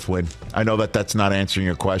they both win. I know that's not answering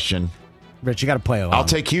your question. Rich, you got to play along. I'll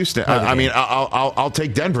take Houston. I'll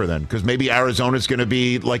take Denver then, because maybe Arizona's going to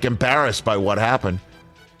be embarrassed by what happened.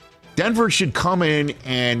 Denver should come in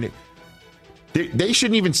and they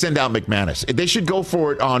shouldn't even send out McManus. They should go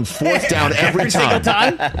for it on 4th down every time.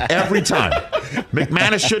 Every time.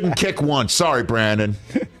 McManus shouldn't kick once. Sorry, Brandon.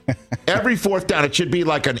 Every 4th down, it should be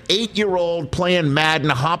like an 8-year-old playing Madden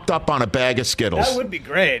hopped up on a bag of Skittles. That would be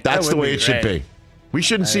great. That's the way it should be. We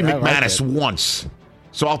shouldn't see McManus once.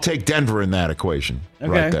 So I'll take Denver in that equation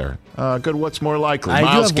right there. Good. What's more likely?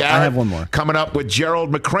 Myles Garrett. I have one more. Coming up with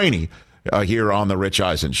Gerald McCraney here on the Rich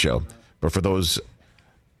Eisen Show. But for those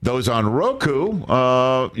on Roku,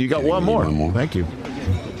 you got one more. Thank you.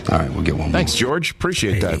 All right, we'll get one more. Thanks, George.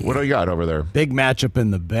 Appreciate that. What do you got over there? Big matchup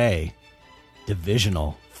in the Bay.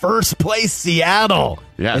 Divisional. first place Seattle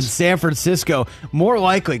and San Francisco. More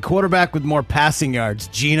likely, quarterback with more passing yards,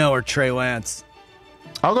 Geno or Trey Lance?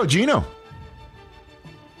 I'll go Geno.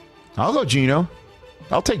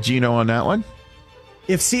 I'll take Geno on that one.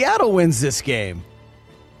 If Seattle wins this game,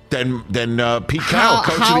 then Pete Carroll,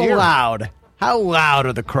 coach of the year. How loud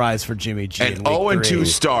are the cries for Jimmy G? An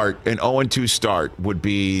 0-2 start would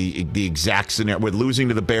be the exact scenario with losing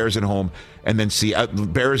to the Bears at home, and then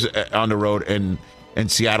Bears on the road and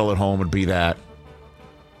Seattle at home would be that.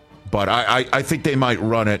 But I think they might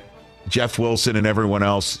run it. Jeff Wilson and everyone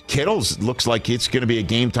else. Kittle's looks like it's going to be a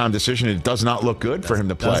game time decision. It does not look good for him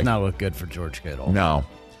to play. Does not look good for George Kittle. No,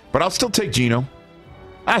 but I'll still take Geno.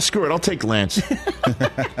 Screw it. I'll take Lance.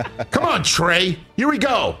 Come on, Trey. Here we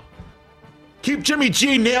go. Keep Jimmy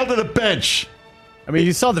G nailed to the bench. I mean,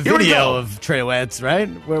 you saw the video of Trey Lance, right?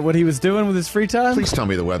 What he was doing with his free time? Please tell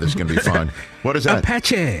me the weather's going to be fun. What is that?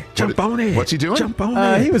 Apache. Jump on it. What's he doing? Jump on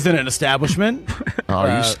it. He was in an establishment.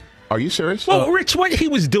 Are you serious? Well, Rich, what he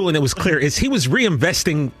was doing, it was clear, is he was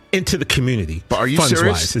reinvesting into the community. But are you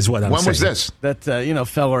serious? Is what I'm saying. When was this? That,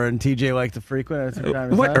 Feller and TJ like to frequent.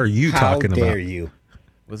 What are you talking about? How dare you?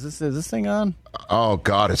 Is this thing on? Oh,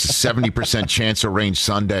 God. It's a 70% chance of rain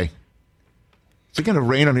Sunday. Is it going to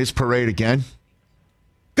rain on his parade again?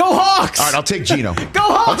 Go Hawks! All right, I'll take Geno. Go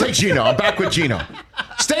Hawks! I'll take Geno. I'm back with Geno.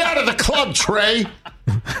 Stay out of the club, Trey.